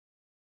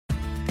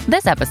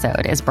This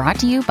episode is brought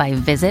to you by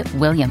Visit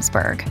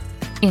Williamsburg.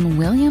 In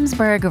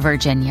Williamsburg,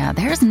 Virginia,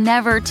 there's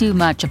never too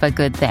much of a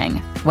good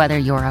thing. Whether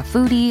you're a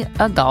foodie,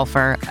 a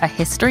golfer, a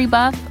history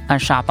buff, a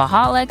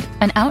shopaholic,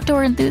 an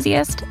outdoor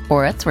enthusiast,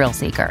 or a thrill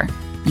seeker,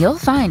 you'll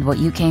find what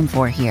you came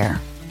for here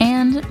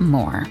and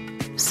more.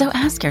 So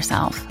ask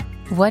yourself,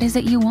 what is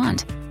it you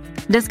want?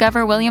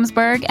 Discover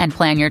Williamsburg and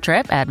plan your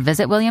trip at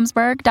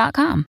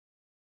visitwilliamsburg.com.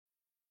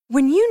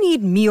 When you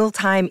need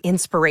mealtime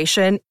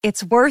inspiration,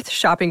 it's worth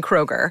shopping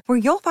Kroger, where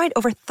you'll find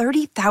over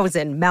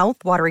 30,000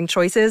 mouth-watering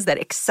choices that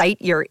excite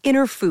your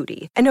inner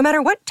foodie. And no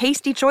matter what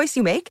tasty choice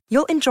you make,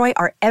 you'll enjoy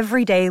our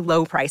everyday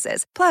low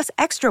prices, plus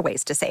extra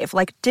ways to save,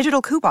 like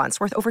digital coupons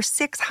worth over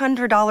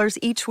 $600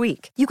 each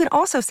week. You can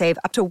also save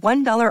up to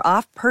 $1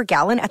 off per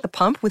gallon at the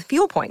pump with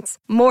fuel points.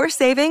 More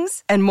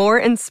savings and more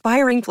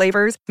inspiring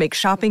flavors make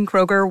shopping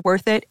Kroger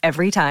worth it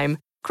every time.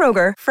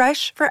 Kroger,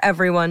 fresh for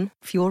everyone.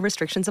 Fuel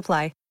restrictions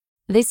apply.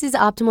 This is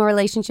Optimal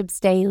Relationships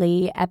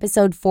Daily,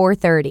 episode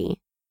 430,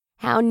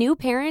 How New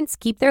Parents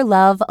Keep Their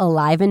Love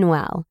Alive and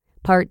Well,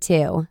 Part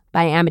 2,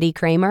 by Amity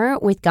Kramer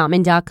with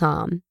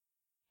Gottman.com.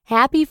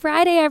 Happy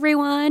Friday,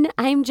 everyone.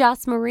 I'm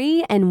Joss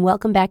Marie, and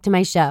welcome back to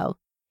my show.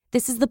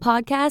 This is the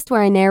podcast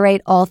where I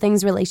narrate all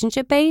things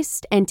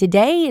relationship-based, and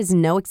today is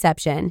no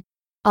exception.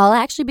 I'll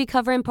actually be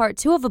covering Part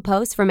 2 of a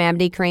post from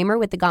Amity Kramer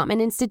with the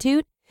Gottman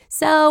Institute,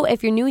 so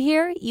if you're new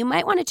here, you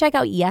might want to check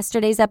out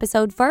yesterday's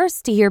episode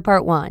first to hear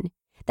Part 1.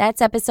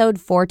 That's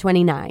episode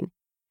 429.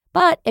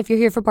 But if you're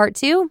here for part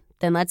 2,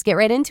 then let's get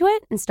right into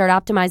it and start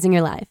optimizing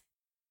your life.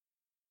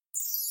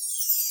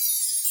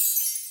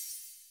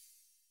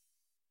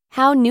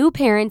 How New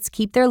Parents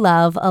Keep Their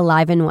Love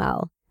Alive and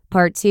Well,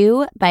 Part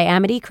 2 by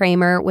Amity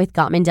Kramer with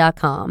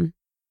Gottman.com.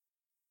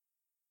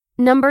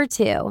 Number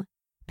 2,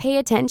 pay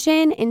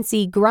attention and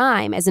see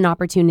grime as an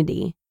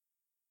opportunity.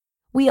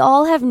 We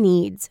all have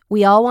needs.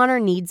 We all want our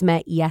needs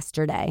met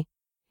yesterday.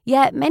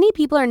 Yet, many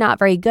people are not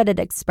very good at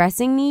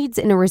expressing needs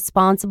in a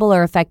responsible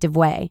or effective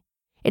way.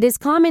 It is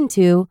common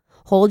to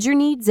hold your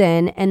needs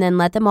in and then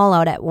let them all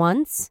out at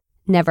once,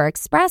 never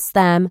express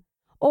them,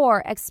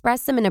 or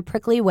express them in a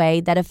prickly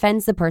way that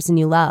offends the person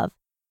you love.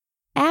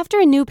 After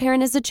a new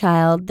parent is a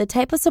child, the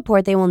type of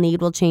support they will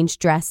need will change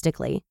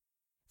drastically.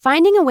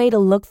 Finding a way to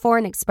look for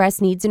and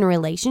express needs in a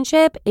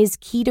relationship is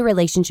key to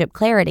relationship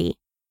clarity.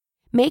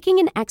 Making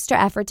an extra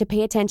effort to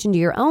pay attention to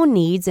your own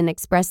needs and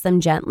express them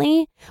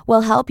gently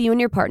will help you and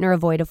your partner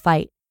avoid a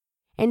fight.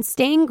 And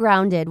staying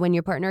grounded when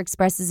your partner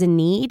expresses a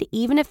need,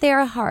 even if they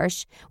are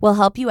harsh, will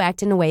help you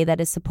act in a way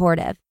that is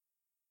supportive.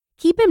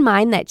 Keep in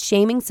mind that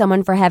shaming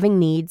someone for having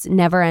needs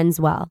never ends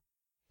well.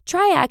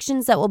 Try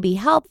actions that will be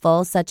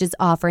helpful, such as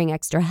offering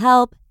extra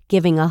help,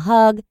 giving a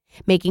hug,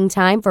 making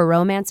time for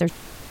romance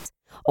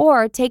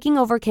or taking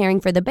over caring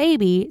for the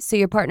baby so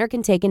your partner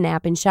can take a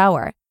nap and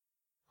shower.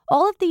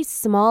 All of these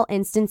small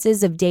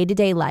instances of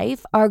day-to-day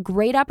life are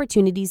great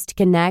opportunities to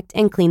connect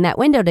and clean that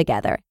window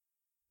together.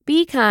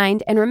 Be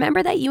kind and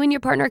remember that you and your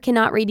partner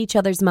cannot read each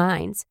other's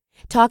minds.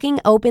 Talking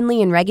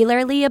openly and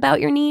regularly about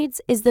your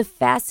needs is the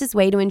fastest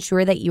way to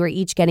ensure that you are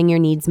each getting your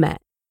needs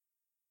met.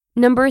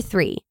 Number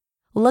 3,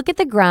 look at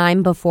the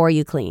grime before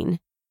you clean.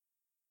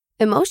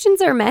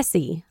 Emotions are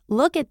messy.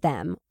 Look at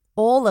them,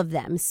 all of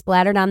them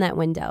splattered on that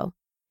window.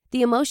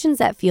 The emotions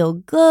that feel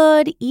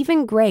good,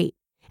 even great,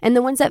 and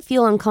the ones that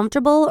feel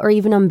uncomfortable or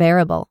even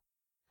unbearable.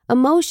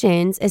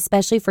 Emotions,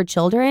 especially for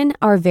children,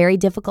 are very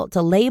difficult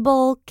to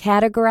label,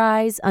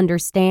 categorize,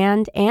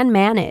 understand, and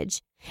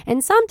manage,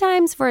 and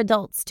sometimes for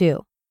adults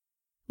too.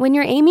 When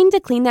you're aiming to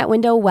clean that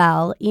window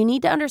well, you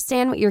need to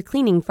understand what you're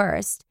cleaning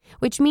first,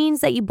 which means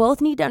that you both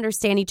need to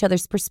understand each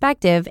other's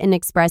perspective and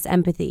express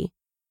empathy.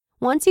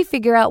 Once you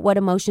figure out what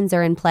emotions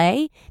are in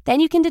play, then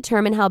you can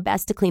determine how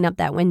best to clean up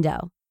that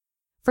window.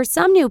 For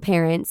some new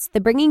parents, the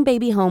Bringing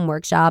Baby Home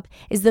workshop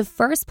is the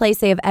first place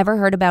they have ever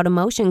heard about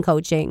emotion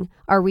coaching,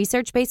 our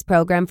research-based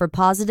program for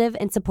positive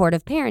and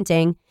supportive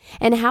parenting,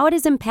 and how it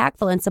is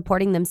impactful in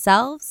supporting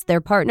themselves,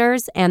 their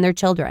partners, and their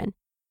children.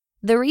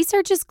 The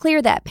research is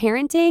clear that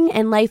parenting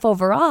and life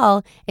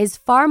overall is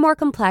far more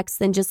complex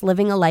than just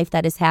living a life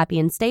that is happy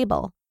and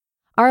stable.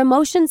 Our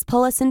emotions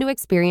pull us into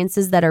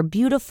experiences that are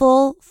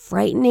beautiful,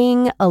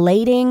 frightening,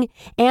 elating,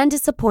 and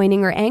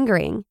disappointing or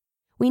angering.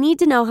 We need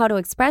to know how to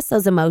express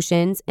those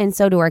emotions, and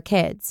so do our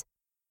kids.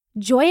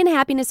 Joy and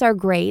happiness are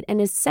great and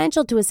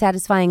essential to a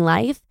satisfying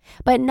life,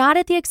 but not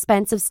at the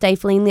expense of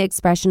stifling the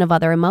expression of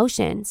other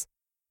emotions.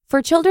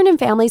 For children and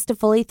families to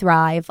fully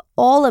thrive,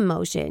 all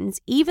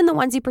emotions, even the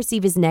ones you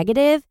perceive as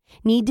negative,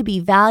 need to be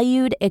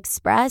valued,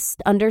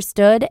 expressed,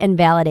 understood, and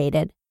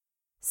validated.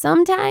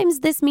 Sometimes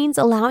this means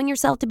allowing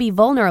yourself to be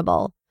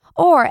vulnerable,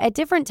 or at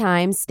different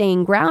times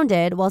staying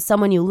grounded while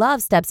someone you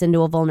love steps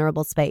into a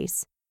vulnerable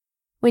space.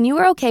 When you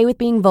are okay with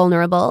being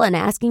vulnerable and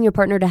asking your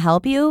partner to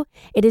help you,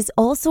 it is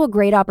also a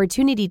great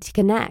opportunity to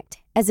connect,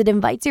 as it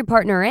invites your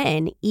partner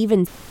in,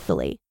 even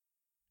sexually.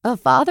 A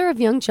father of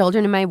young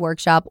children in my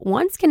workshop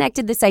once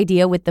connected this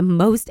idea with the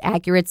most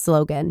accurate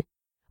slogan: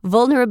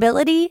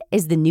 vulnerability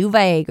is the new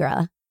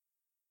Viagra.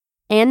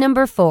 And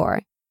number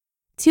 4,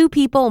 two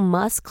people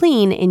must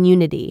clean in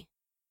unity.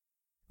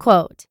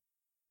 Quote,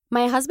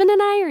 "My husband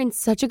and I are in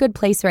such a good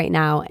place right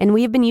now, and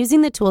we have been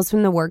using the tools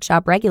from the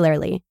workshop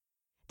regularly.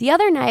 The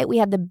other night, we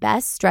had the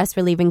best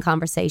stress-relieving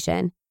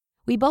conversation.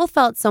 We both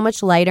felt so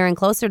much lighter and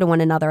closer to one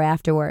another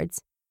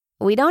afterwards.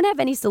 We don't have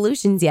any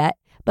solutions yet,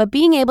 but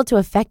being able to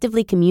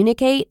effectively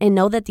communicate and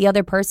know that the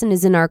other person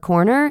is in our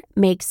corner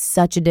makes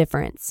such a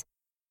difference."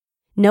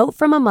 Note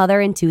from a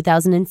mother in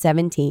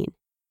 2017.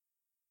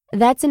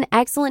 That's an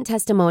excellent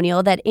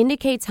testimonial that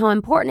indicates how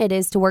important it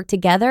is to work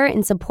together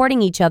in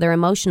supporting each other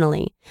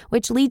emotionally,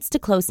 which leads to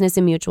closeness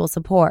and mutual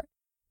support.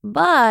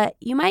 But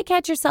you might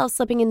catch yourself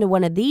slipping into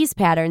one of these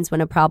patterns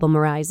when a problem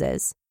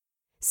arises.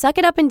 Suck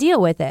it up and deal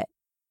with it.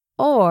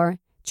 Or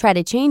try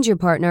to change your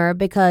partner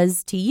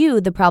because to you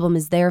the problem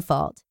is their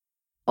fault.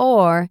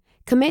 Or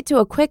commit to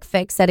a quick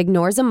fix that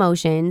ignores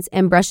emotions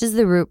and brushes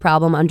the root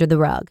problem under the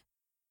rug.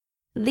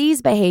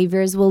 These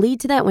behaviors will lead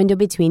to that window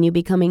between you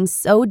becoming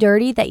so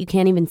dirty that you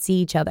can't even see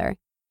each other.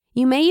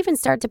 You may even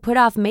start to put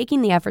off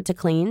making the effort to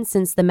clean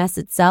since the mess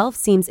itself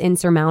seems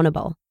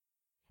insurmountable.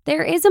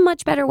 There is a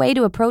much better way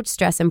to approach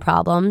stress and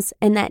problems,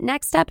 and that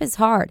next step is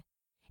hard.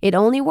 It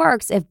only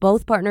works if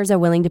both partners are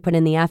willing to put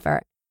in the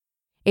effort.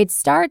 It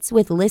starts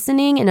with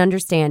listening and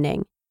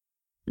understanding.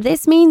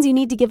 This means you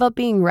need to give up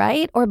being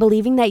right or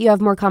believing that you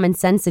have more common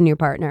sense than your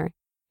partner.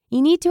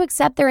 You need to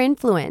accept their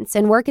influence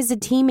and work as a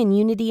team in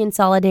unity and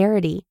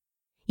solidarity.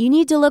 You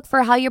need to look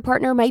for how your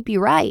partner might be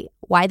right,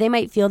 why they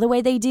might feel the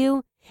way they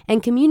do,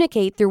 and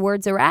communicate through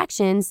words or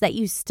actions that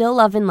you still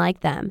love and like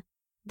them.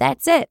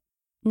 That's it.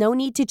 No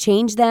need to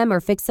change them or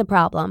fix the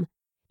problem.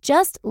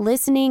 Just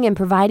listening and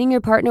providing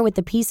your partner with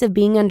the peace of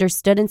being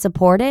understood and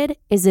supported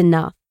is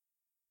enough.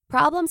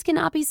 Problems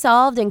cannot be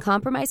solved and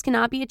compromise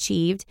cannot be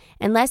achieved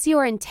unless you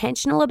are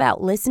intentional about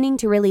listening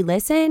to really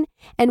listen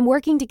and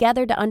working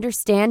together to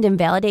understand and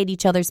validate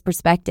each other's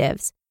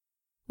perspectives.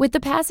 With the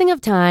passing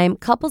of time,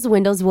 couples'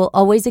 windows will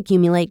always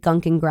accumulate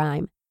gunk and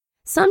grime.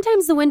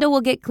 Sometimes the window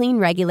will get clean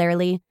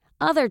regularly.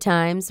 Other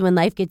times, when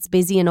life gets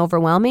busy and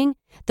overwhelming,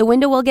 the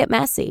window will get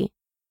messy.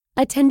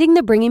 Attending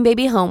the Bringing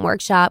Baby Home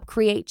workshop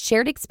creates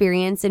shared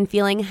experience and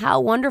feeling how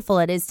wonderful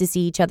it is to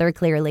see each other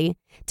clearly,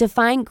 to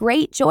find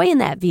great joy in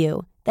that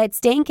view, that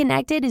staying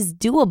connected is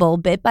doable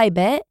bit by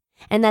bit,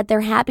 and that their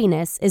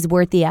happiness is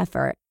worth the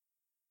effort.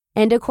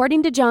 And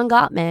according to John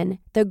Gottman,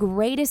 the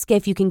greatest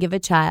gift you can give a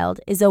child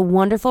is a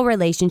wonderful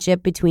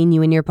relationship between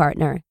you and your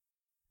partner.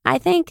 I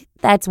think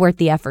that's worth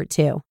the effort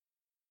too.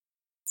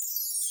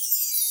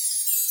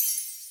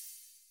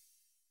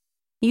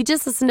 You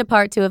just listened to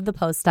part 2 of the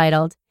post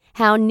titled,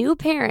 "How New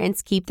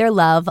Parents Keep Their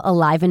Love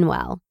Alive and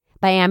Well"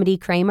 by Amity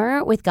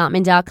Kramer with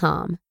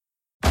Gottman.com.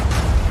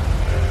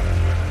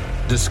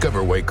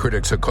 Discover why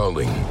critics are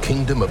calling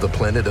Kingdom of the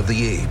Planet of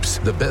the Apes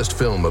the best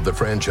film of the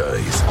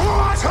franchise.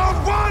 What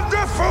a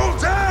wonderful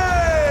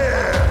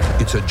day!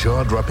 It's a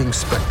jaw-dropping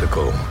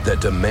spectacle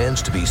that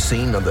demands to be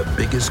seen on the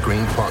biggest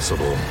screen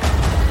possible.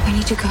 We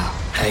need to go.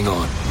 Hang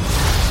on.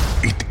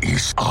 It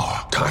is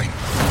our time.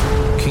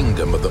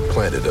 Kingdom of the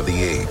Planet of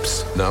the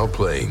Apes. Now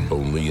playing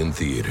only in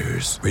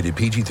theaters. Rated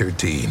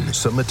PG-13.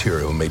 Some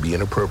material may be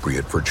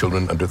inappropriate for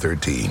children under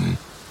 13.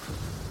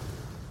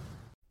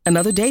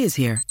 Another day is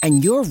here,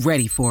 and you're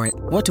ready for it.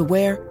 What to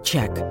wear?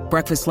 Check.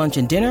 Breakfast, lunch,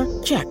 and dinner?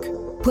 Check.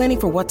 Planning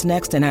for what's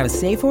next and how to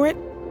save for it?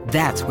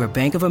 That's where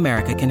Bank of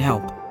America can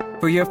help.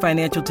 For your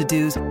financial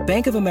to-dos,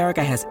 Bank of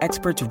America has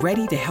experts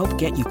ready to help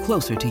get you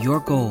closer to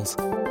your goals.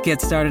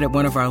 Get started at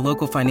one of our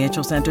local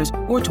financial centers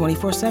or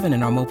 24/7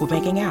 in our mobile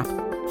banking app.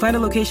 Find a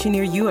location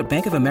near you at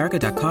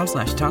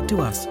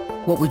bankofamerica.com/talktous.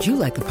 What would you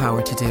like the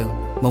power to do?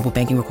 Mobile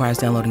banking requires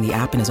downloading the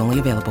app and is only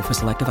available for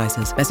select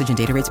devices. Message and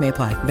data rates may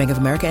apply. Bank of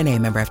America N.A.,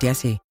 member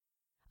FDIC.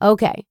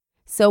 Okay,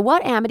 so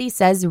what Amity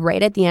says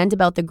right at the end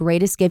about the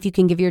greatest gift you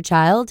can give your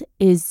child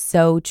is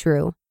so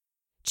true.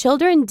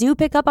 Children do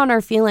pick up on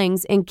our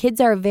feelings, and kids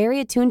are very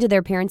attuned to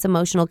their parents'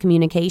 emotional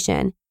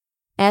communication.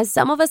 As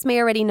some of us may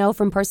already know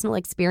from personal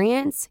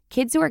experience,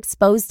 kids who are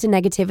exposed to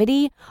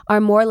negativity are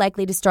more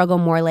likely to struggle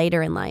more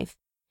later in life.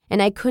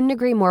 And I couldn't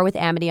agree more with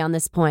Amity on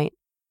this point.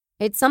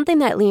 It's something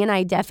that Lee and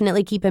I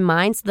definitely keep in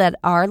mind so that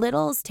our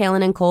littles,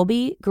 Talon and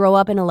Colby, grow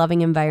up in a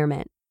loving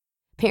environment.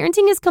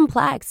 Parenting is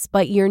complex,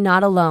 but you're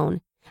not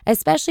alone,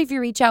 especially if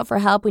you reach out for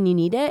help when you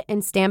need it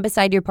and stand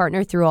beside your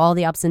partner through all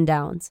the ups and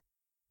downs.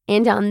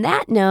 And on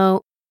that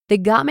note, the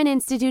Gottman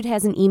Institute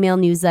has an email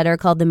newsletter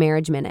called The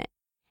Marriage Minute,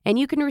 and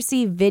you can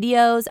receive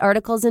videos,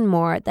 articles, and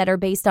more that are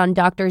based on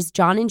Doctors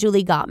John and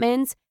Julie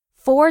Gottman's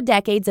 4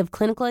 decades of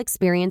clinical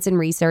experience and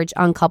research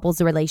on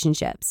couples'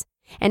 relationships.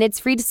 And it's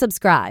free to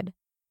subscribe.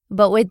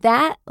 But with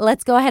that,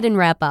 let's go ahead and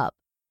wrap up.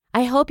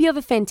 I hope you have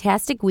a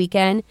fantastic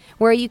weekend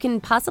where you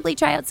can possibly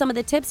try out some of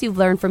the tips you've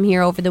learned from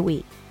here over the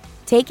week.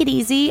 Take it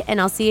easy,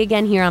 and I'll see you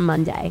again here on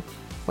Monday,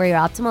 where your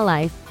optimal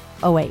life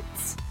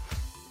awaits.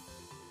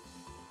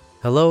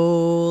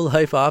 Hello,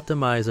 Life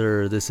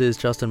Optimizer. This is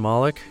Justin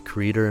Malik,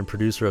 creator and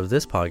producer of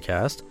this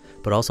podcast,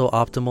 but also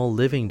Optimal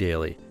Living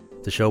Daily,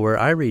 the show where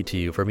I read to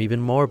you from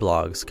even more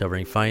blogs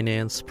covering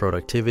finance,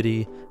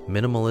 productivity,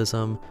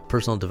 minimalism,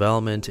 personal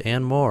development,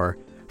 and more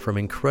from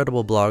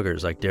incredible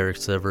bloggers like Derek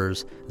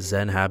Sivers,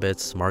 Zen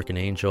Habits, Mark and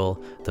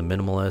Angel, The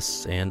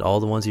Minimalists, and all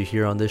the ones you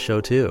hear on this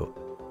show too.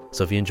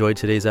 So if you enjoyed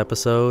today's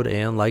episode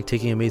and like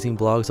taking amazing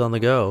blogs on the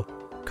go,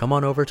 come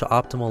on over to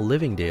Optimal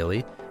Living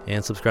Daily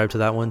and subscribe to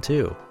that one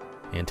too.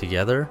 And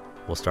together,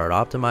 we'll start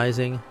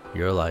optimizing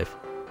your life.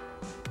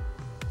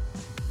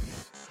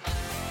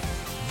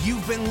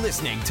 You've been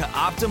listening to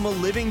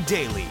Optimal Living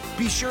Daily.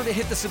 Be sure to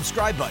hit the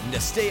subscribe button to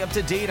stay up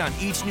to date on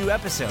each new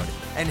episode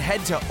and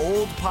head to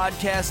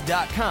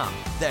oldpodcast.com.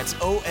 That's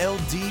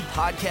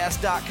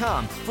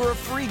OLDpodcast.com for a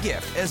free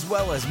gift as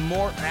well as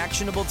more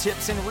actionable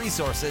tips and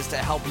resources to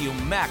help you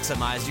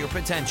maximize your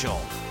potential.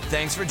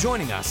 Thanks for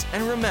joining us,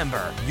 and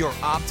remember, your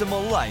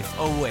optimal life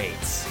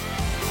awaits.